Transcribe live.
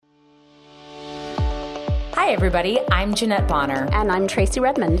Hi, everybody. I'm Jeanette Bonner. And I'm Tracy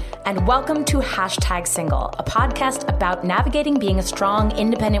Redmond. And welcome to Hashtag Single, a podcast about navigating being a strong,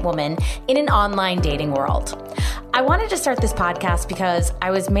 independent woman in an online dating world. I wanted to start this podcast because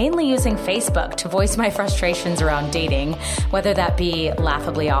I was mainly using Facebook to voice my frustrations around dating, whether that be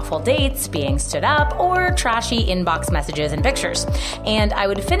laughably awful dates, being stood up, or trashy inbox messages and pictures. And I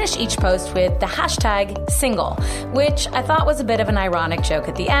would finish each post with the hashtag single, which I thought was a bit of an ironic joke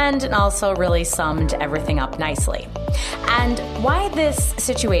at the end and also really summed everything up nicely. And why this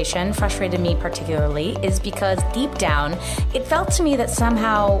situation frustrated me particularly is because deep down, it felt to me that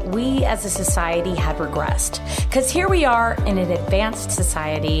somehow we as a society had regressed. Because here we are in an advanced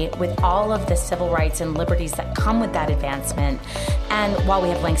society with all of the civil rights and liberties that come with that advancement. And while we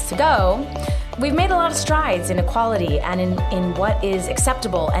have lengths to go, we've made a lot of strides in equality and in what is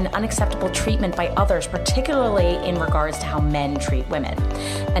acceptable and unacceptable treatment by others, particularly in regards to how men treat women.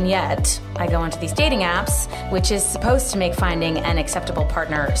 And yet, I go onto these dating apps, which is supposed to make finding an acceptable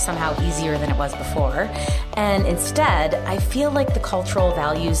partner somehow easier than it was before. And instead, I feel like the cultural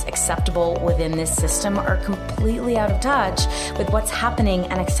values acceptable within this system are completely out of touch with what's happening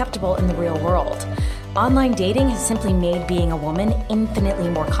and acceptable in the real world. Online dating has simply made being a woman infinitely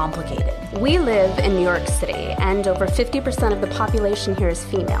more complicated. We live in New York City, and over 50% of the population here is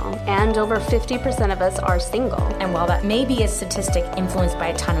female, and over 50% of us are single. And while that may be a statistic influenced by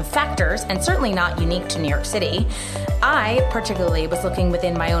a ton of factors, and certainly not unique to New York City, I particularly was looking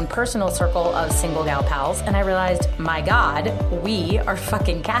within my own personal circle of single gal pals, and I realized, my God, we are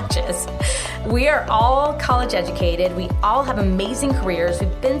fucking catches. We are all college educated, we all have amazing careers,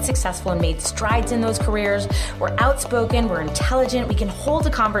 we've been successful and made strides in those careers, we're outspoken, we're intelligent, we can hold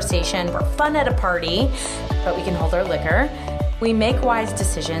a conversation, we're fun at a party, but we can hold our liquor. We make wise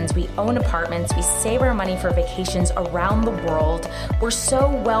decisions, we own apartments, we save our money for vacations around the world. We're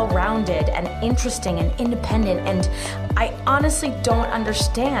so well-rounded and interesting and independent, and I honestly don't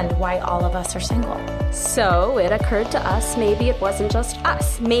understand why all of us are single. So it occurred to us maybe it wasn't just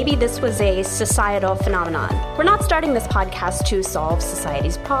us. Maybe this was a societal phenomenon. We're not starting this podcast to solve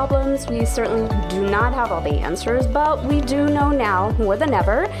society's problems. We certainly do not have all the answers, but we do know now, more than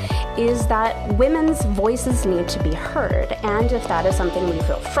ever, is that women's voices need to be heard. And if that is something we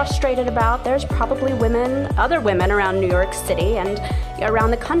feel frustrated about, there's probably other women around New York City and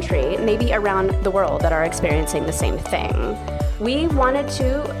around the country, maybe around the world, that are experiencing the same thing. We wanted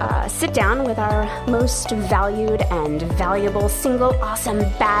to sit down with our most valued and valuable single, awesome,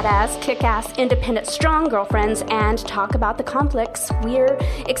 badass, kick-ass, independent, strong girlfriends and talk about the conflicts we're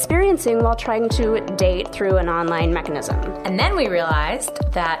experiencing while trying to date through an online mechanism. And then we realized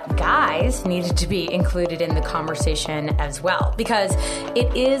that guys needed to be included in the conversation as well, because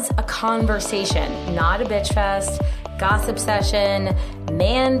it is a conversation, not a bitch fest, gossip session,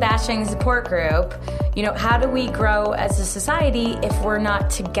 man-bashing support group. You know, how do we grow as a society if we're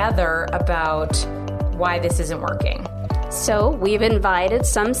not together about why this isn't working? So we've invited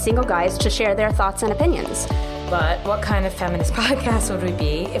some single guys to share their thoughts and opinions. But what kind of feminist podcast would we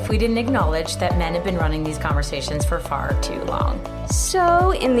be if we didn't acknowledge that men have been running these conversations for far too long?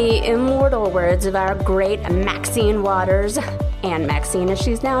 So, in the immortal words of our great Maxine Waters, and Maxine as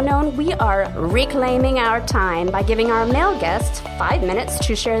she's now known, we are reclaiming our time by giving our male guests 5 minutes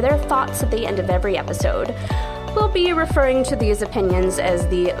to share their thoughts at the end of every episode. We'll be referring to these opinions as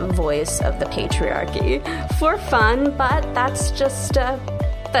the voice of the patriarchy. For fun, but that's just a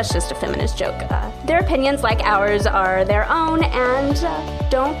feminist joke. Their opinions, like ours, are their own and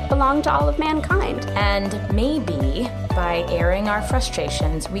don't belong to all of mankind. And maybe by airing our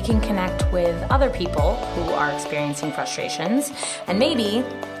frustrations, we can connect with other people who are experiencing frustrations. And maybe,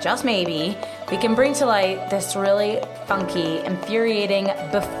 just maybe, we can bring to light this really funky, infuriating,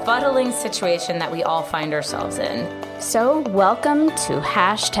 befuddling situation that we all find ourselves in. So welcome to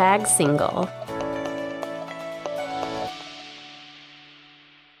Hashtag Single.